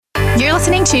You're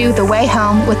listening to The Way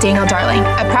Home with Daniel Darling,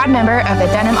 a proud member of the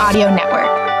Denim Audio Network.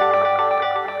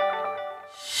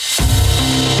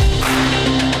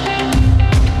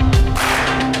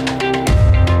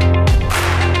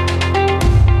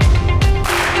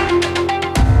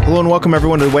 Hello and welcome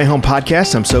everyone to the Way Home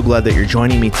podcast. I'm so glad that you're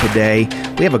joining me today.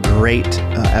 We have a great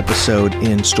episode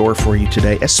in store for you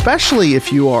today, especially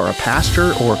if you are a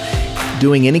pastor or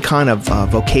doing any kind of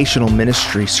vocational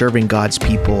ministry, serving God's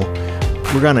people.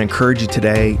 We're going to encourage you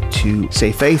today to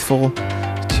stay faithful,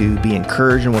 to be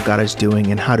encouraged in what God is doing,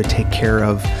 and how to take care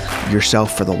of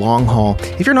yourself for the long haul.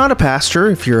 If you're not a pastor,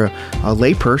 if you're a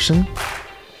lay person,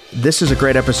 this is a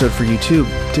great episode for you too,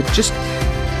 to just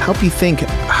help you think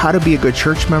how to be a good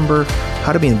church member,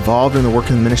 how to be involved in the work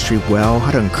of the ministry well,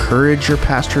 how to encourage your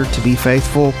pastor to be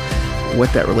faithful,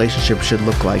 what that relationship should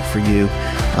look like for you.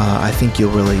 I think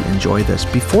you'll really enjoy this.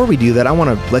 Before we do that, I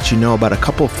want to let you know about a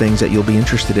couple of things that you'll be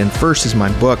interested in. First is my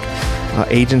book,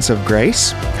 Agents of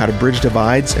Grace, How to Bridge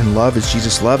Divides and Love as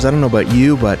Jesus Loves. I don't know about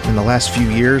you, but in the last few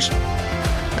years,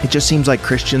 it just seems like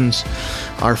Christians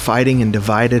are fighting and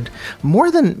divided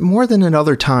more than in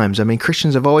other times. I mean,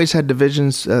 Christians have always had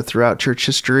divisions throughout church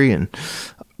history,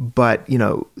 but you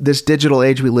know, this digital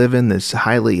age we live in, this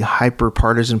highly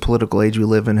hyper-partisan political age we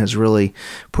live in, has really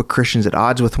put Christians at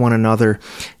odds with one another.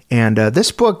 And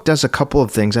this book does a couple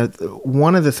of things.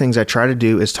 One of the things I try to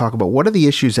do is talk about what are the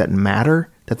issues that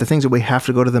matter, that the things that we have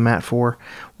to go to the mat for.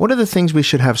 What are the things we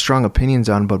should have strong opinions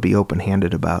on but be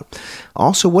open-handed about?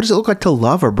 Also, what does it look like to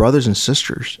love our brothers and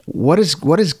sisters? What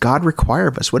does God require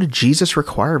of us? What did Jesus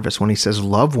require of us when he says,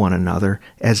 love one another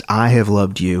as I have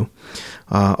loved you?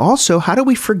 Also, how do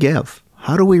we forgive?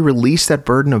 How do we release that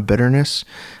burden of bitterness,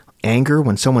 anger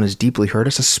when someone has deeply hurt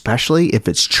us, especially if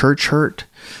it's church hurt?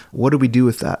 What do we do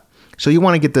with that? So you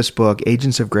want to get this book,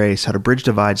 Agents of Grace, How to Bridge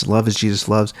Divides, Love as Jesus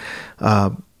Loves.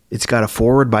 It's got a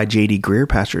foreword by J.D. Greer,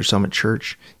 pastor of Summit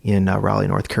Church in Raleigh,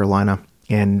 North Carolina,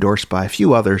 and endorsed by a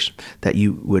few others that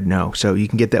you would know. So you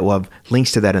can get that. We'll have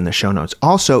links to that in the show notes.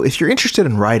 Also, if you're interested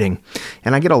in writing,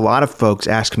 and I get a lot of folks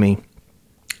ask me,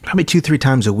 probably 2-3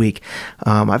 times a week,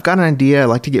 I've got an idea, I'd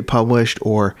like to get published,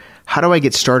 or how do I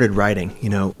get started writing? You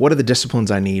know, what are the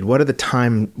disciplines I need? What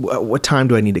time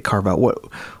do I need to carve out?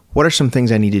 What are some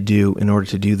things I need to do in order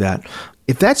to do that?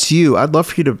 If that's you, I'd love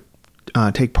for you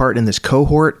to take part in this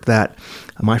cohort that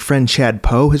my friend Chad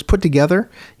Poe has put together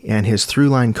and his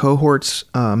Throughline Cohorts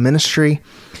ministry.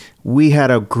 We had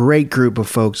a great group of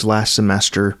folks last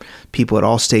semester, people at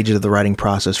all stages of the writing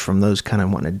process, from those kind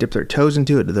of wanting to dip their toes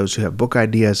into it to those who have book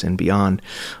ideas and beyond.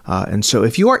 And so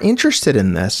if you are interested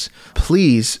in this,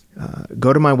 please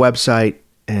go to my website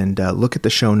and look at the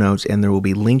show notes, and there will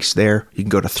be links there. You can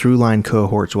go to Throughline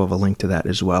Cohorts. We'll have a link to that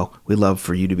as well. We'd love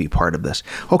for you to be part of this.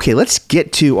 Okay, let's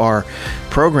get to our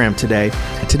program today.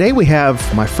 Today we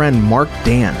have my friend Mark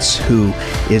Dance, who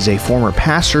is a former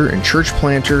pastor and church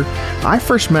planter. I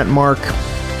first met Mark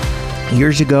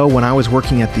years ago when I was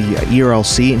working at the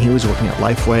ERLC, and he was working at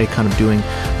Lifeway, kind of doing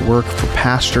work for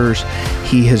pastors.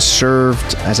 He has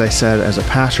served, as I said, as a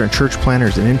pastor and church planter,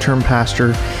 as an interim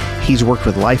pastor. He's worked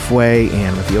with Lifeway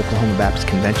and with the Oklahoma Baptist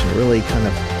Convention, really kind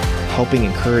of helping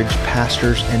encourage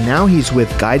pastors. And now he's with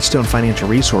Guidestone Financial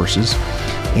Resources,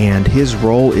 and his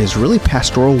role is really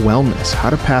pastoral wellness.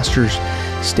 How do pastors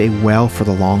stay well for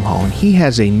the long haul? And he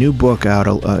has a new book out,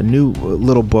 a new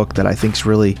little book that I think is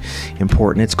really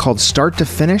important. It's called Start to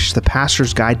Finish, The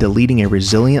Pastor's Guide to Leading a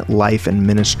Resilient Life and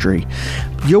Ministry.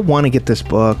 You'll want to get this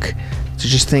book to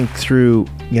just think through,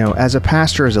 you know, as a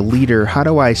pastor, as a leader, how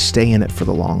do I stay in it for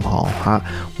the long haul?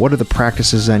 What are the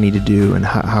practices I need to do, and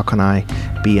how can I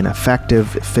be an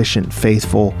effective, efficient,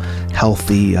 faithful,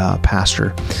 healthy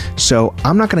pastor? So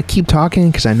I'm not going to keep talking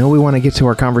because I know we want to get to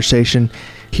our conversation.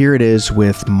 Here it is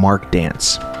with Mark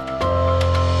Dance.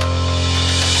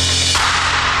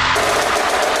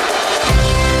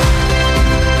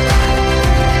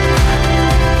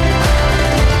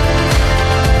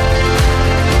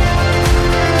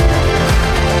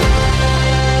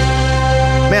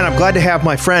 Man, I'm glad to have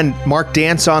my friend Mark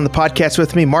Dance on the podcast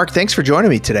with me. Mark, thanks for joining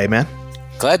me today, man.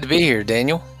 Glad to be here,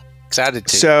 Daniel. Excited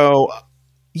to. So,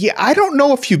 yeah, I don't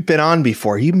know if you've been on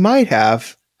before. You might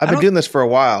have. I've been doing this for a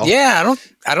while. Yeah,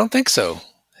 I don't think so.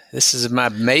 This is my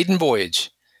maiden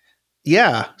voyage.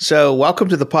 Yeah. So welcome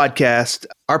to the podcast.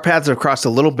 Our paths have crossed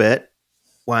a little bit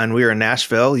when we were in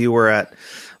Nashville. You were at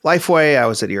Lifeway. I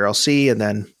was at ERLC, and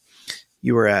then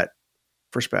you were at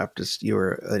First Baptist. You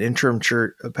were an interim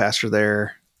church pastor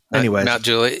there. Anyways. Mount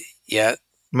Juliet. Yeah.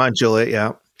 Mount Juliet.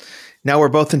 Yeah. Now we're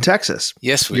both in Texas.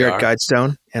 Yes, we are. You're at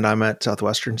Guidestone, and I'm at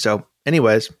Southwestern. So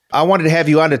anyways, I wanted to have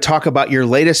you on to talk about your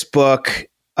latest book,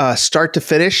 Start to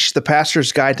Finish: The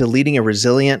Pastor's Guide to Leading a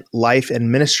Resilient Life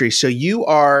and Ministry. So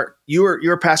you're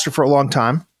a pastor for a long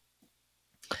time.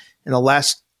 In the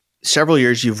last several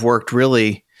years, you've worked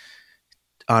really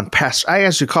on I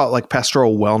guess we call it like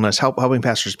pastoral wellness, helping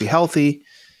pastors be healthy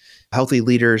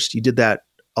leaders. You did that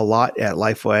a lot at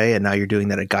Lifeway, and now you're doing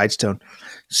that at Guidestone.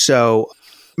 So,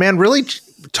 man, really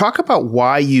talk about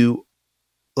why you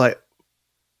like.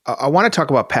 I want to talk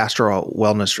about pastoral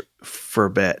wellness for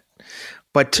a bit,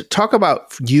 but to talk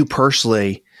about you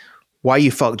personally, why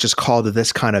you felt just called to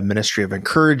this kind of ministry of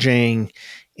encouraging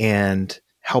and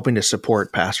helping to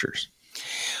support pastors.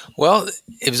 Well,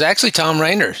 it was actually Tom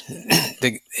Rayner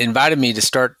that invited me to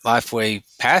start Lifeway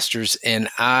Pastors, and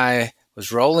I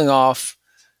was rolling off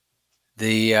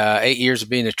the 8 years of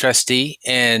being a trustee,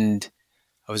 and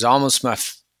I was almost my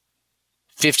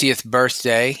 50th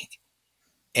birthday,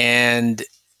 and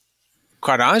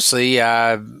quite honestly,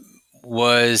 I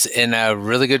was in a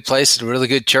really good place, a really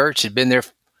good church. Had been there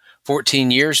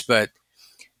 14 years, but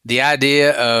the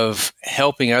idea of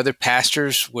helping other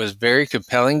pastors was very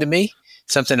compelling to me,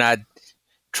 something I'd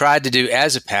tried to do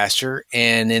as a pastor.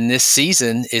 And in this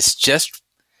season, it's just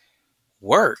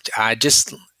worked. I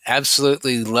just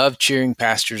absolutely love cheering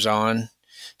pastors on.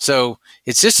 So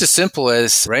it's just as simple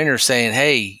as Rainer saying,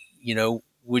 hey,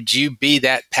 would you be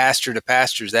that pastor to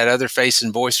pastors, that other face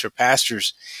and voice for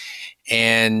pastors?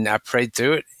 And I prayed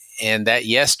through it, and that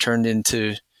yes turned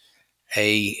into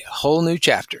a whole new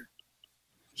chapter.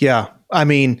 Yeah. I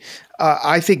mean,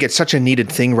 I think it's such a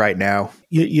needed thing right now.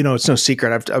 It's no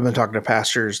secret. I've been talking to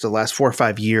pastors the last 4 or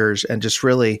 5 years, and just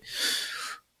really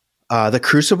the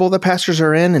crucible that pastors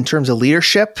are in terms of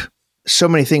leadership. So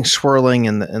many things swirling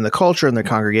in the culture and the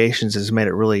congregations has made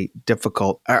it really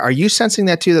difficult. Are you sensing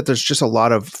that too, that there's just a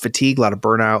lot of fatigue, a lot of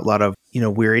burnout, a lot of,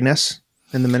 weariness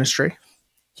in the ministry?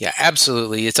 Yeah,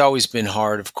 absolutely. It's always been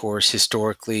hard, of course,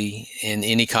 historically, in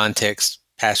any context.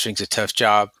 Pastoring's a tough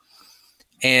job.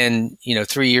 And,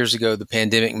 3 years ago, the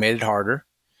pandemic made it harder,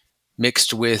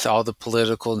 mixed with all the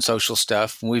political and social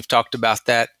stuff. And we've talked about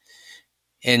that.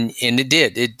 And it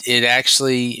did. It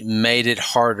actually made it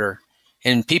harder.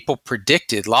 And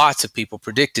lots of people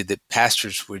predicted that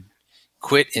pastors would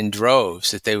quit in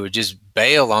droves, that they would just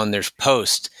bail on their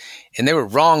post. And they were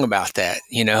wrong about that.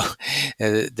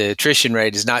 The attrition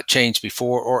rate has not changed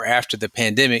before or after the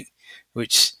pandemic,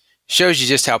 which shows you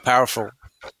just how powerful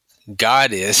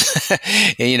God is,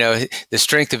 and, the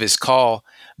strength of his call.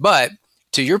 But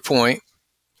to your point,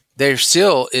 there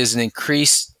still is an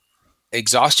increased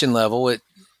exhaustion level.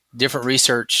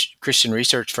 Different Christian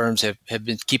research firms have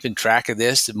been keeping track of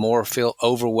this. The more feel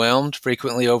overwhelmed,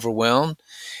 frequently overwhelmed,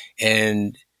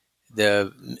 and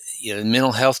the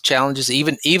mental health challenges.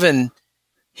 Even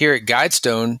here at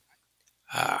Guidestone,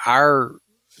 our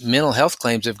mental health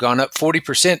claims have gone up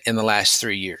 40% in the last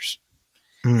 3 years.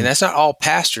 And that's not all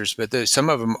pastors, but some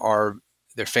of them are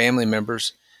their family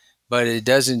members. But it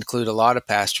does include a lot of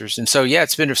pastors. And so, yeah,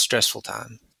 it's been a stressful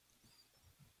time.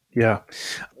 Yeah.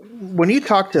 When you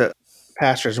talk to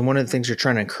pastors, and one of the things you're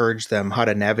trying to encourage them how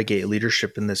to navigate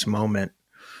leadership in this moment,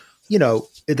 in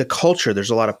the culture,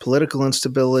 there's a lot of political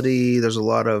instability. There's a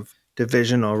lot of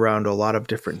division around a lot of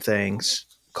different things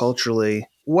culturally.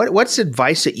 What's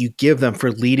advice that you give them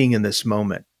for leading in this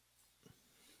moment?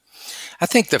 I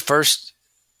think the first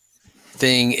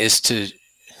thing is to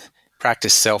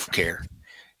practice self-care.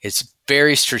 It's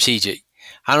very strategic.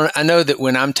 I know that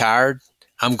when I'm tired,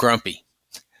 I'm grumpy.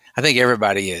 I think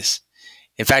everybody is.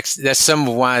 In fact, that's some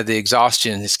of why the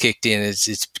exhaustion has kicked in.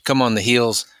 It's come on the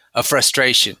heels of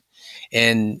frustration.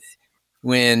 And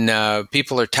when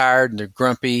people are tired and they're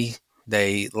grumpy,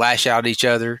 they lash out at each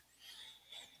other.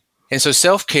 And so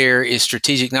self-care is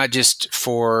strategic, not just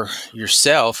for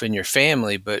yourself and your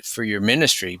family, but for your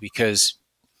ministry. Because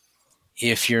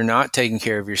if you're not taking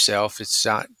care of yourself, it's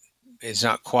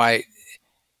not quite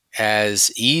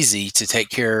as easy to take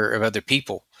care of other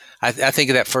people. I think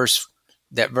of that verse,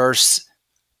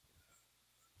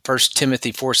 1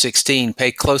 Timothy 4:16,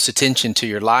 pay close attention to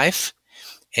your life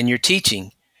and your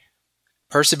teaching.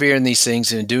 Persevere in these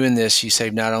things, and in doing this, you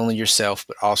save not only yourself,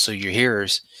 but also your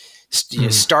hearers.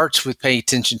 It starts with paying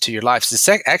attention to your life.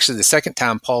 Actually, the second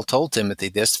time Paul told Timothy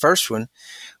this, the first one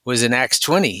was in Acts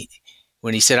 20,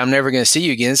 when he said, I'm never going to see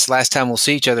you again. It's the last time we'll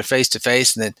see each other face to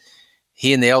face. And then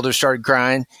he and the elders started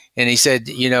crying. And he said,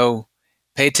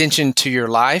 pay attention to your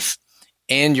life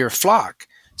and your flock.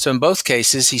 So in both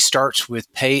cases, he starts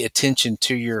with pay attention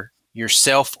to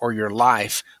yourself or your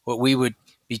life, what we would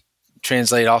be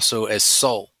translate also as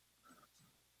soul.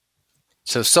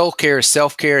 So soul care is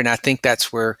self-care, and I think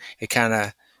that's where it kind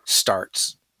of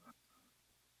starts.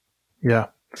 Yeah.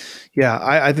 Yeah,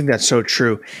 I think that's so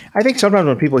true. I think sometimes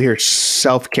when people hear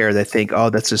self-care, they think, oh,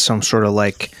 that's just some sort of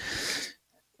like,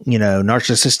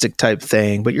 narcissistic type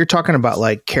thing. But you're talking about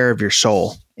like care of your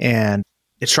soul. And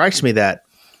it strikes me that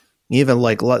even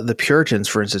like the Puritans,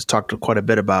 for instance, talked quite a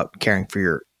bit about caring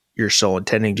for your soul and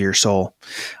tending to your soul.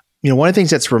 One of the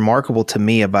things that's remarkable to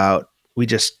me about,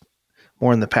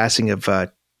 more in the passing of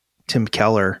Tim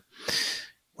Keller,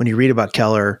 when you read about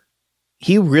Keller,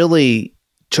 he really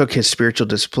took his spiritual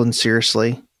discipline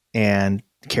seriously and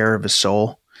care of his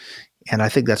soul. And I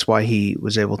think that's why he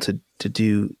was able to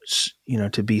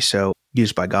be so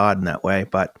used by God in that way.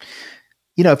 But,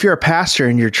 if you're a pastor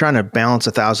and you're trying to balance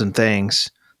 1,000 things,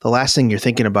 the last thing you're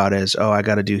thinking about is, oh, I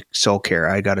got to do soul care.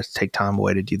 I got to take time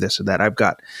away to do this or that. I've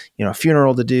got, a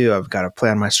funeral to do. I've got to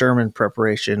plan my sermon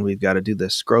preparation. We've got to do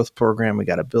this growth program. We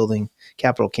got a building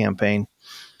capital campaign.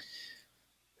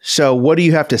 So what do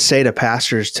you have to say to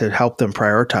pastors to help them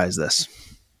prioritize this?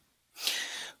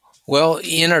 Well,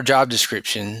 in our job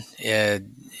description,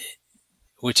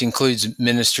 which includes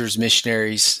ministers,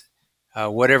 missionaries,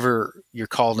 whatever you're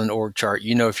called in org chart,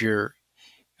 if you're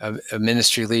a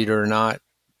ministry leader or not,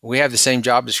 we have the same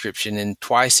job description. And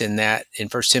twice in 1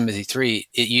 Timothy 3,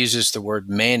 it uses the word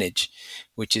manage,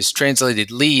 which is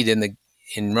translated lead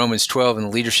in Romans 12,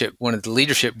 and one of the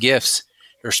leadership gifts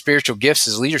or spiritual gifts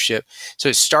is leadership. So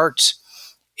it starts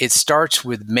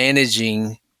with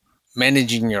managing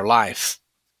your life,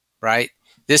 right?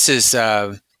 This is,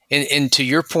 and to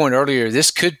your point earlier, this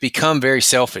could become very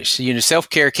selfish.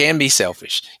 Self-care can be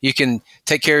selfish. You can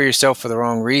take care of yourself for the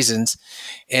wrong reasons.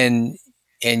 And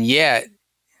yet,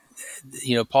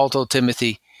 Paul told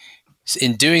Timothy,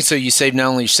 in doing so, you save not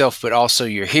only yourself, but also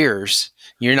your hearers.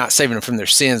 You're not saving them from their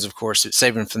sins, of course, but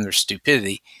saving them from their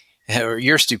stupidity or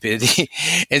your stupidity.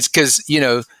 It's because,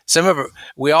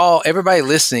 everybody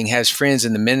listening has friends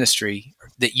in the ministry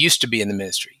that used to be in the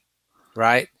ministry,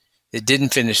 right? That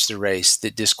didn't finish the race,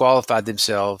 that disqualified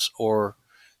themselves, or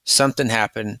something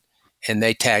happened and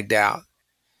they tagged out.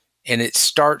 And it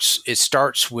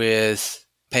starts with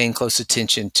paying close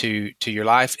attention to your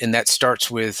life. And that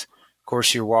starts with, of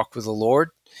course, your walk with the Lord.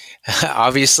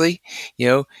 Obviously,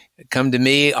 come to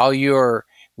me, all you are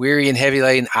weary and heavy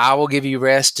laden, I will give you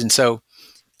rest. And so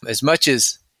as much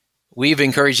as we've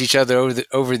encouraged each other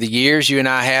over the years, you and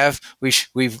I have,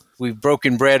 we've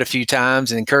broken bread a few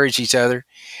times and encouraged each other.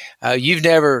 You've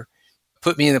never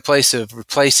put me in the place of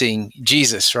replacing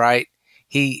Jesus, right?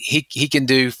 He can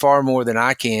do far more than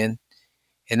I can.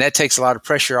 And that takes a lot of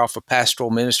pressure off a pastoral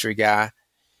ministry guy.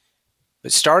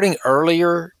 But starting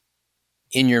earlier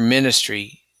in your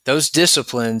ministry, those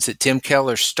disciplines that Tim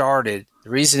Keller started, the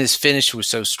reason his finish was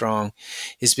so strong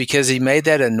is because he made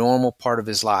that a normal part of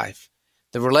his life.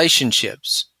 The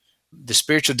relationships, the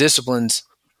spiritual disciplines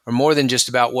are more than just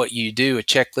about what you do, a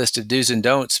checklist of do's and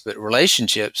don'ts, but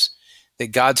relationships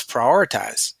that God's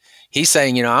prioritized. He's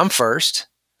saying, I'm first.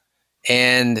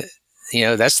 And,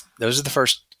 those are the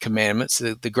first commandments,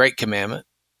 the great commandment.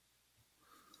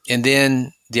 And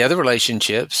then the other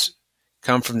relationships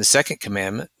come from the second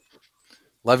commandment.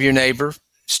 Love your neighbor,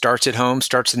 starts at home,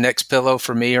 starts the next pillow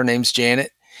for me. Her name's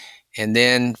Janet. And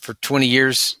then for 20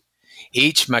 years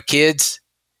each, my kids,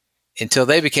 until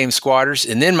they became squatters.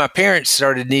 And then my parents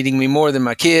started needing me more than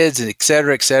my kids, and et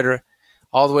cetera,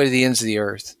 all the way to the ends of the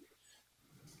earth.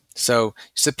 So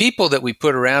it's the people that we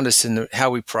put around us and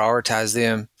how we prioritize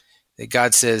them that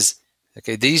God says,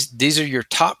 okay, these are your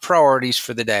top priorities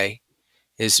for the day.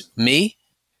 Is me.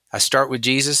 I start with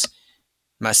Jesus.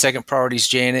 My second priority is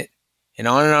Janet, and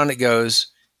on it goes.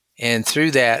 And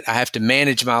through that, I have to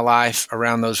manage my life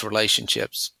around those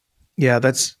relationships. Yeah,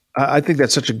 I think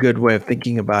that's such a good way of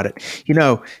thinking about it.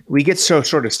 We get so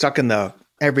sort of stuck in the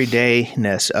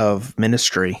everydayness of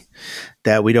ministry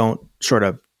that we don't sort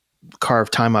of carve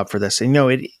time up for this.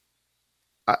 And,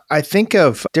 I think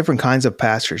of different kinds of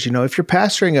pastors. If you're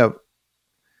pastoring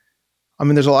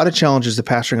there's a lot of challenges to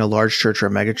pastoring a large church or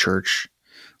a mega church,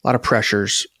 a lot of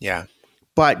pressures. Yeah.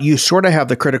 But you sort of have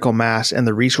the critical mass and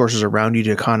the resources around you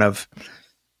to kind of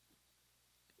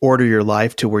order your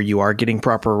life to where you are getting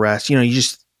proper rest.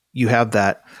 You have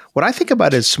that. What I think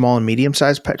about is small and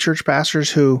medium-sized church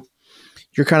pastors who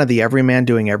you're kind of the everyman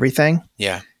doing everything.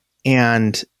 Yeah.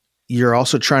 And you're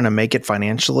also trying to make it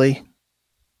financially.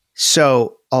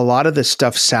 So a lot of this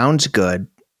stuff sounds good,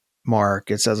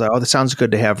 Mark. It says, oh, this sounds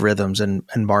good to have rhythms and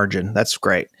margin. That's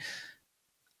great.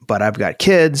 But I've got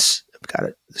kids. I've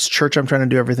got this church I'm trying to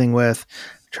do everything with.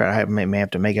 May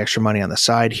have to make extra money on the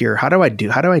side here. How do I do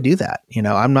that?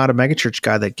 I'm not a megachurch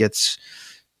guy that gets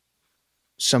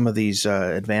some of these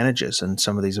advantages and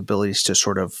some of these abilities to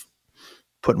sort of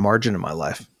put margin in my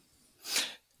life.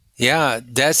 Yeah,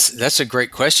 that's a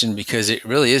great question, because it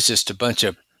really is just a bunch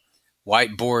of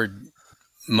whiteboard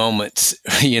moments,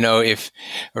 if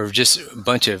or just a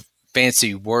bunch of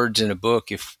fancy words in a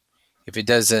book if it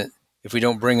doesn't if we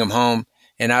don't bring them home.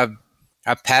 And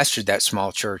I've pastored that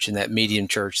small church and that medium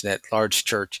church, that large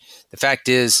church. The fact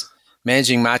is,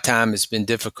 managing my time has been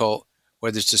difficult,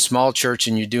 whether it's a small church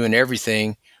and you're doing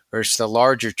everything, or it's the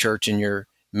larger church and you're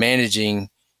managing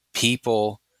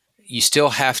people. You still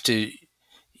have to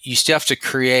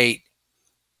create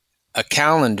a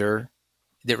calendar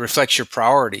that reflects your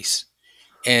priorities.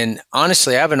 And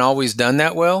honestly, I haven't always done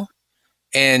that well.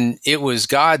 And it was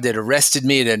God that arrested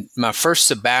me at my first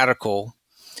sabbatical.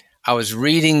 I was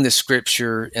reading the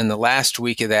scripture in the last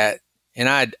week of that, and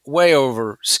I'd way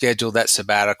over scheduled that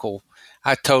sabbatical.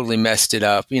 I totally messed it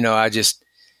up. I just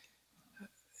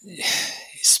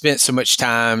spent so much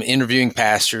time interviewing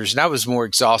pastors, and I was more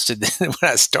exhausted than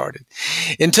when I started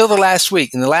until the last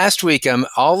week. In the last week, I'm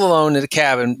all alone in a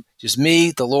cabin, just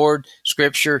me, the Lord,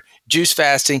 scripture, juice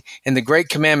fasting, and the great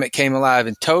commandment came alive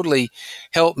and totally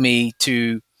helped me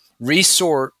to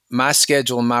resort my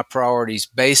schedule and my priorities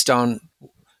based on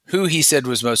who he said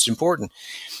was most important.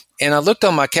 And I looked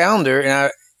on my calendar,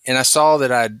 and I saw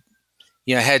that I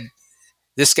had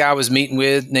this guy I was meeting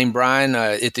with named Brian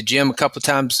at the gym a couple of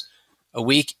times a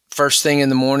week, first thing in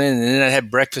the morning, and then I had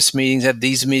breakfast meetings, had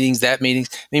these meetings, that meetings.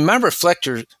 I mean, my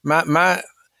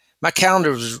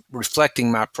calendar was reflecting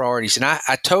my priorities, and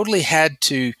I totally had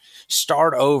to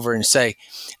start over and say,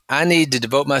 I need to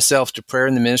devote myself to prayer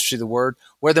and the ministry of the word.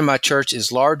 Whether my church is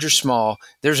large or small,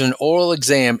 there's an oral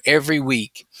exam every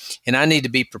week, and I need to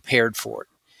be prepared for it.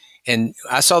 And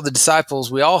I saw the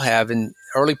disciples, we all have, in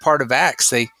early part of Acts,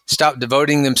 they stopped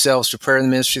devoting themselves to prayer and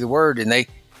the ministry of the word, and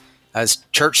as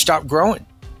church stopped growing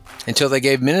until they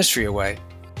gave ministry away.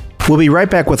 We'll be right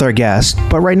back with our guest,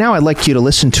 but right now I'd like you to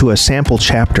listen to a sample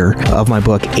chapter of my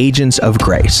book, Agents of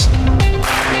Grace.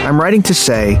 I'm writing to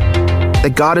say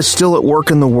that God is still at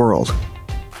work in the world,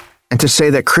 and to say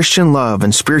that Christian love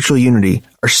and spiritual unity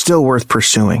are still worth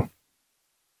pursuing.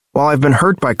 While I've been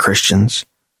hurt by Christians,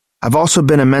 I've also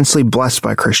been immensely blessed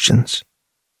by Christians.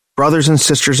 Brothers and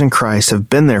sisters in Christ have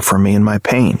been there for me in my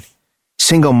pain.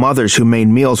 Single mothers who made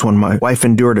meals when my wife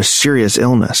endured a serious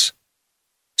illness.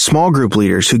 Small group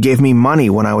leaders who gave me money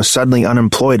when I was suddenly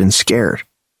unemployed and scared.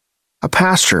 A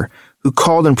pastor who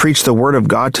called and preached the word of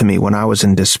God to me when I was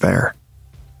in despair.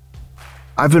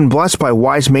 I've been blessed by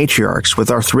wise matriarchs with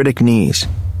arthritic knees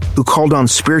who called on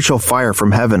spiritual fire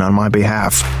from heaven on my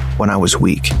behalf when I was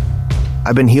weak.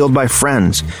 I've been healed by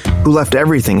friends who left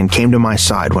everything and came to my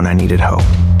side when I needed hope.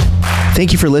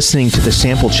 Thank you for listening to the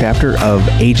sample chapter of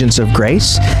Agents of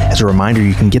Grace. As a reminder,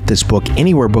 you can get this book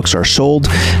anywhere books are sold.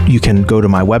 You can go to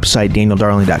my website,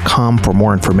 danieldarling.com, for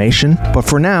more information. But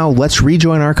for now, let's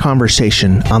rejoin our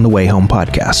conversation on the Way Home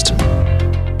podcast.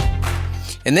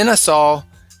 And then I saw,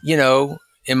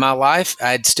 in my life,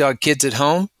 I still had kids at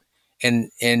home.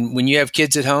 And when you have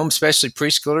kids at home, especially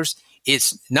preschoolers,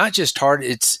 it's not just hard,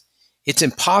 it's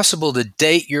impossible to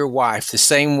date your wife the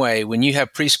same way when you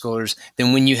have preschoolers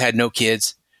than when you had no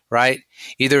kids, right?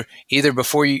 Either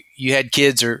before you had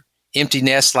kids or empty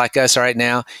nests like us right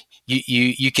now,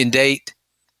 you can date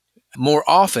more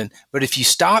often. But if you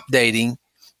stop dating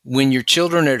when your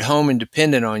children are at home and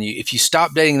dependent on you, if you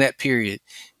stop dating that period,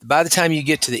 by the time you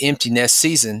get to the empty nest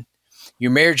season,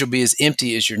 your marriage will be as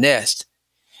empty as your nest.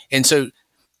 And so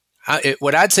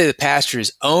what I'd say to the pastor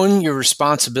is own your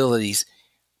responsibilities.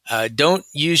 Don't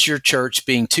use your church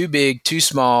being too big, too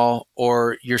small,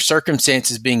 or your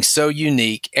circumstances being so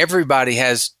unique. Everybody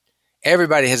has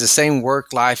the same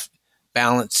work-life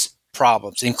balance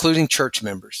problems, including church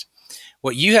members.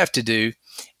 What you have to do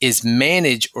is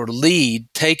manage or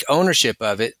lead, take ownership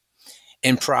of it,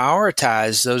 and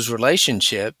prioritize those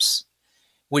relationships,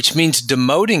 which means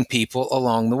demoting people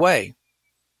along the way,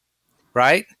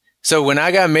 right? So when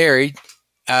I got married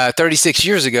 36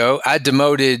 years ago, I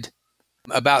demoted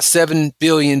about 7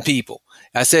 billion people.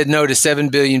 I said no to 7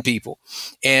 billion people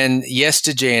and yes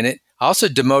to Janet. I also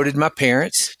demoted my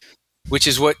parents, which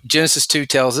is what Genesis 2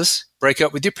 tells us. Break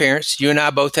up with your parents. You and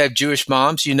I both have Jewish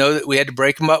moms. You know that we had to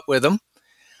break them up with them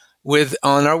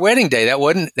on our wedding day.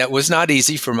 That was not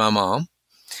easy for my mom.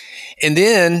 And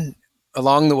then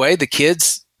along the way, the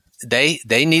kids, they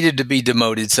needed to be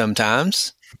demoted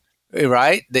sometimes.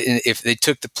 Right? If they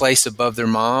took the place above their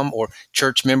mom, or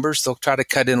church members, they'll try to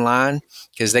cut in line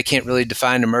because they can't really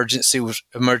define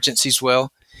emergencies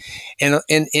well.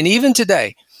 And even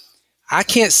today, I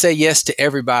can't say yes to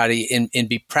everybody and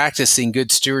be practicing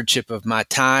good stewardship of my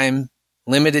time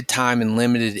and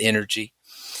limited energy.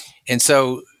 And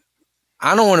so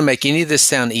I don't want to make any of this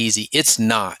sound easy. It's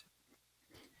not.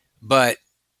 But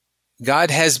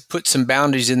God has put some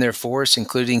boundaries in there for us,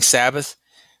 including Sabbath,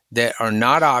 that are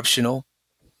not optional.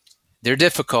 They're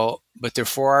difficult, but they're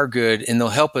for our good, and they'll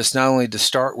help us not only to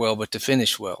start well, but to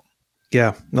finish well.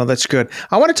 Yeah, no, that's good.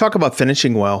 I want to talk about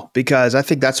finishing well, because I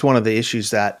think that's one of the issues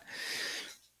that,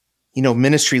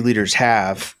 ministry leaders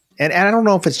have. And I don't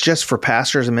know if it's just for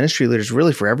pastors and ministry leaders,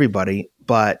 really for everybody.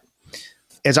 But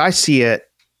as I see it,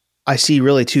 I see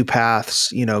really two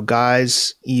paths.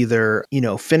 Guys either,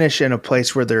 finish in a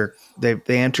place where they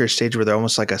enter a stage where they're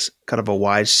almost like a kind of a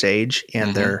wise sage,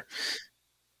 and they're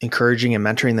encouraging and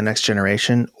mentoring the next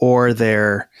generation, or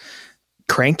they're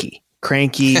cranky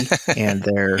and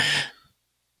they're,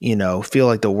 feel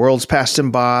like the world's passed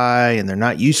them by and they're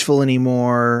not useful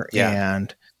anymore. Yeah.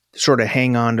 And sort of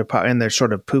hang on to, and they're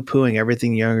sort of poo-pooing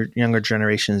everything younger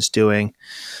generation is doing.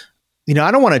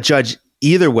 I don't want to judge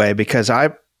either way, because I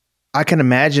can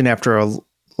imagine after a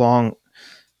long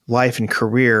life and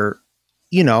career,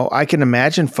 I can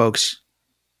imagine folks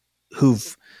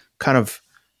who've kind of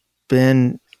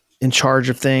been in charge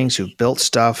of things, who've built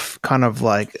stuff, kind of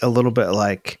like a little bit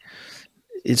like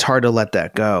it's hard to let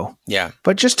that go. Yeah.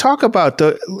 But just talk about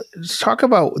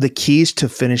the keys to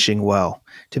finishing well,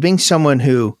 to being someone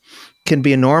who can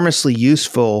be enormously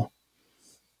useful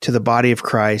to the body of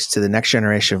Christ, to the next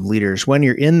generation of leaders, when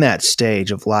you're in that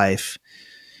stage of life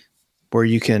where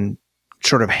you can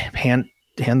sort of hand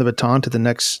the baton to the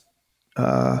next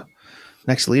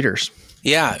leaders.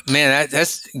 Yeah, man,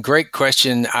 that's a great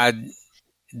question. I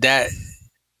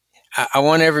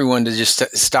want everyone to just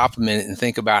stop a minute and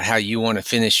think about how you want to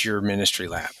finish your ministry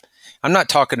lap. I'm not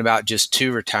talking about just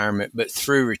to retirement, but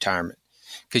through retirement,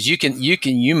 because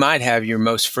you might have your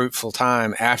most fruitful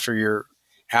time after you're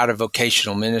out of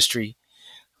vocational ministry.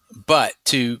 But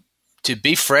to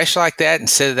be fresh like that,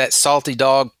 instead of that salty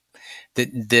dog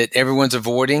that everyone's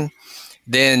avoiding,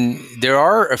 then there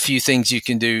are a few things you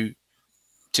can do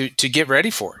to get ready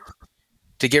for it,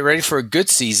 to get ready for a good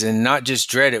season, not just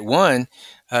dread it. One,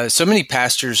 so many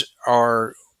pastors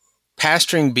are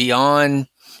pastoring beyond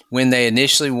when they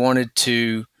initially wanted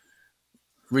to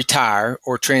retire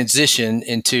or transition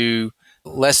into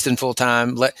less than full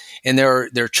time, and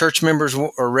their church members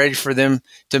are ready for them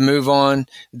to move on,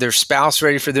 their spouse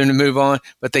ready for them to move on,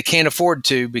 but they can't afford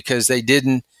to because they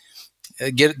didn't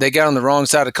they got on the wrong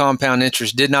side of compound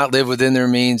interest, did not live within their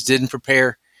means, didn't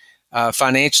prepare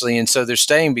financially, and so they're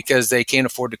staying because they can't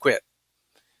afford to quit.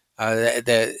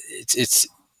 It's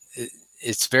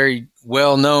very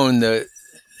well known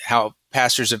how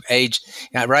pastors have aged.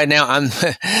 Now, right now, I'm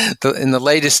in the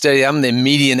latest study. I'm the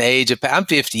median age I'm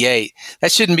 58.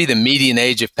 That shouldn't be the median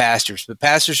age of pastors, but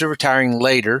pastors are retiring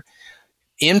later,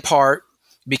 in part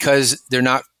because they're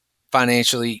not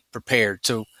financially prepared.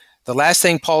 So the last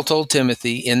thing Paul told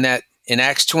Timothy in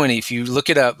Acts 20, if you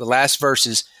look it up, the last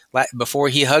verses before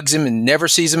he hugs him and never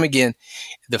sees him again,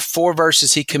 the 4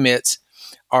 verses he commits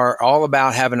are all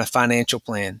about having a financial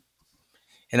plan.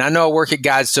 And I know I work at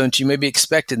Guidestone, so you may be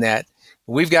expecting that.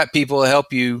 We've got people to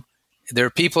help you. There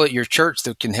are people at your church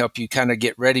that can help you kind of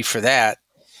get ready for that.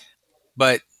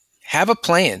 But have a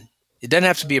plan. It doesn't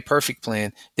have to be a perfect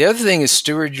plan. The other thing is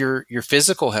steward your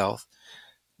physical health.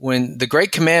 When the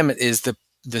Great Commandment is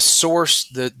the source,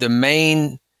 the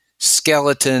main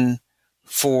skeleton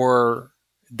for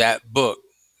that book,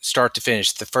 start to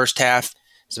finish. The first half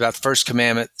is about the first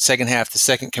commandment, second half, the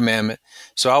second commandment.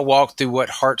 So I'll walk through what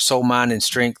heart, soul, mind, and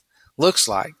strength looks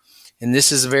like. And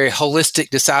this is a very holistic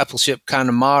discipleship kind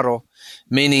of model,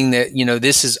 meaning that,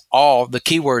 this is all, the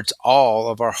key words, all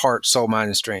of our heart, soul, mind,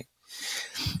 and strength.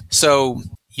 So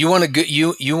you want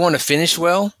to finish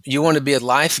well, you want to be a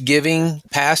life-giving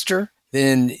pastor,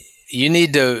 then you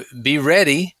need to be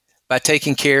ready by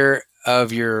taking care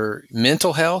of your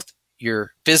mental health,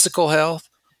 your physical health,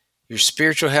 your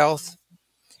spiritual health,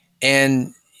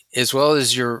 and as well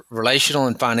as your relational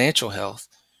and financial health,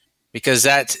 because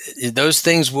those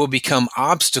things will become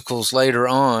obstacles later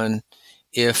on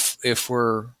if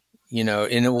we're, and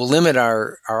it will limit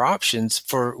our options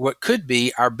for what could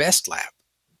be our best lap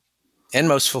and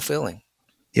most fulfilling.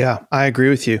 Yeah, I agree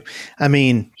with you. I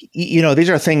mean, these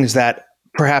are things that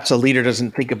perhaps a leader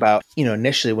doesn't think about,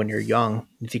 initially when you're young.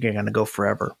 You think you're going to go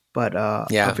forever. But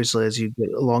obviously, as you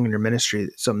get along in your ministry,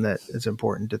 it's something that is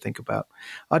important to think about.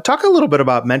 Talk a little bit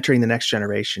about mentoring the next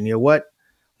generation.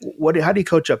 How do you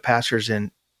coach up pastors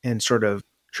in sort of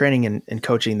training and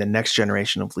coaching the next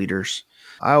generation of leaders?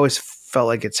 I always felt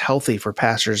like it's healthy for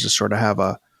pastors to sort of have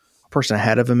a person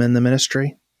ahead of them in the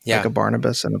ministry, like a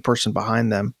Barnabas, and a person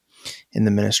behind them in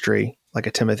the ministry, like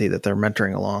a Timothy, that they're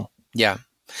mentoring along. Yeah.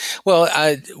 Well,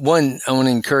 I want to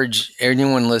encourage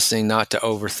anyone listening not to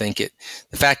overthink it.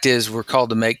 The fact is, we're called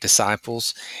to make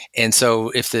disciples. And so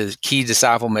if the key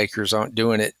disciple makers aren't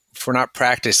doing it, if we're not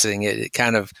practicing it, it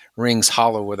kind of rings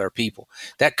hollow with our people.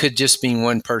 That could just mean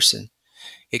one person.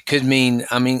 It could mean,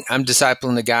 I'm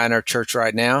discipling a guy in our church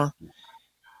right now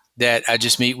that I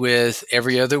just meet with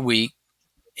every other week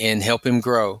and help him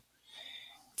grow.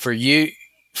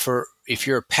 If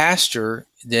you're a pastor,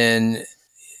 then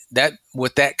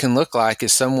what that can look like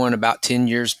is someone about 10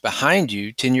 years behind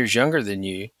you, 10 years younger than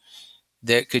you,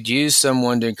 that could use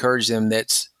someone to encourage them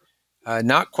that's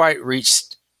not quite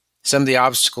reached some of the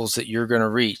obstacles that you're going to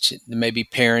reach. Maybe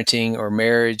parenting or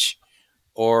marriage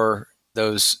or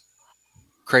the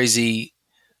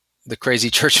crazy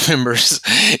church members,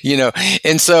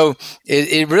 And so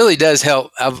it really does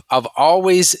help. I've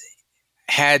always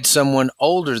had someone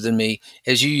older than me,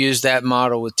 as you use that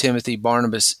model with Timothy,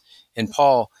 Barnabas, and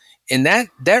Paul. And that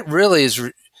really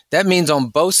that means on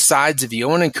both sides of you. I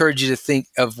want to encourage you to think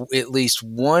of at least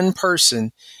one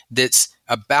person that's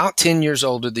about 10 years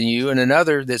older than you and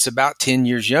another that's about 10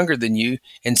 years younger than you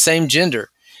and same gender.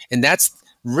 And that's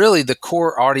really the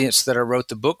core audience that I wrote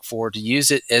the book for, to use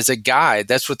it as a guide.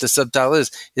 That's what the subtitle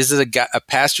is. This is a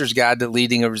pastor's guide to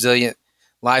leading a resilient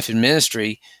life and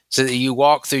ministry, so that you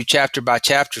walk through chapter by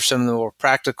chapter some of the more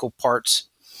practical parts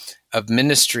of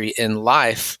ministry and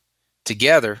life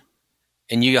together,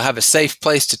 and you'll have a safe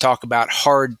place to talk about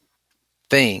hard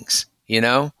things,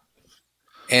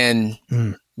 And,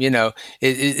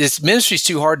 it's ministry's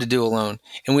too hard to do alone,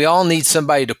 and we all need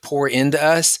somebody to pour into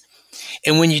us.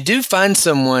 And when you do find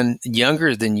someone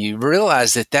younger than you,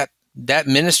 realize that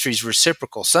ministry is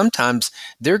reciprocal. Sometimes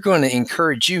they're going to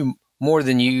encourage you more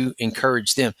than you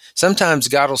encourage them. Sometimes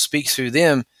God will speak through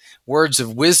them words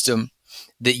of wisdom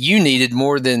that you needed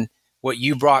more than what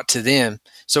you brought to them.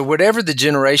 So whatever the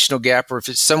generational gap, or if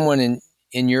it's someone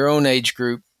in your own age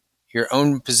group, your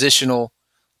own positional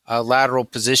lateral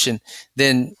position,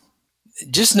 then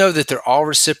just know that they're all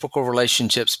reciprocal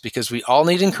relationships, because we all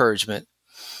need encouragement.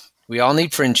 We all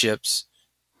need friendships,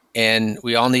 and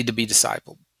we all need to be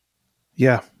discipled.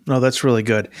 Yeah, no, that's really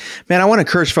good. Man, I want to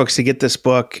encourage folks to get this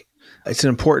book. It's an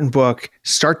important book,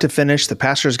 start to finish, The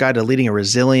Pastor's Guide to Leading a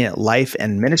Resilient Life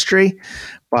and Ministry,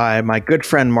 by my good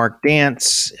friend Mark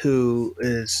Dance, who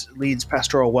leads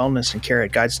pastoral wellness and care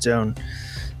at Guidestone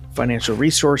Financial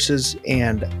Resources,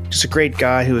 and just a great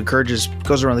guy who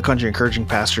goes around the country encouraging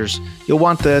pastors. You'll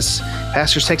want this.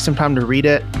 Pastors, take some time to read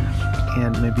it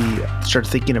and maybe start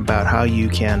thinking about how you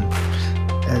can,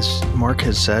 as Mark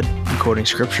has said, quoting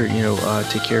scripture,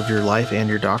 take care of your life and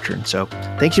your doctrine. So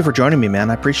thank you for joining me,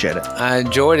 man. I appreciate it. I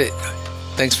enjoyed it.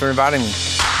 Thanks for inviting me.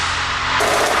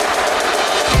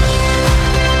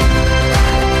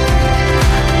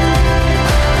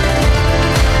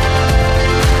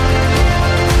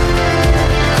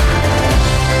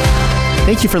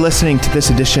 Thank you for listening to this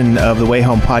edition of the Way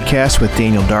Home podcast with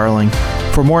Daniel Darling.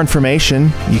 For more information,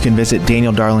 you can visit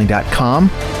danieldarling.com.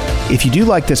 If you do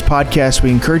like this podcast,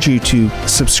 we encourage you to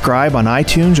subscribe on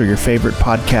iTunes or your favorite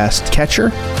podcast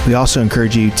catcher. We also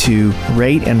encourage you to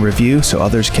rate and review so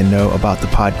others can know about the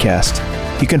podcast.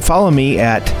 You can follow me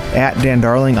at Dan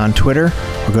Darling on Twitter,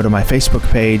 or go to my Facebook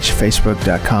page,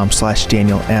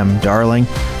 facebook.com/Daniel M. Darling.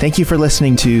 Thank you for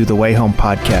listening to the Way Home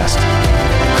podcast.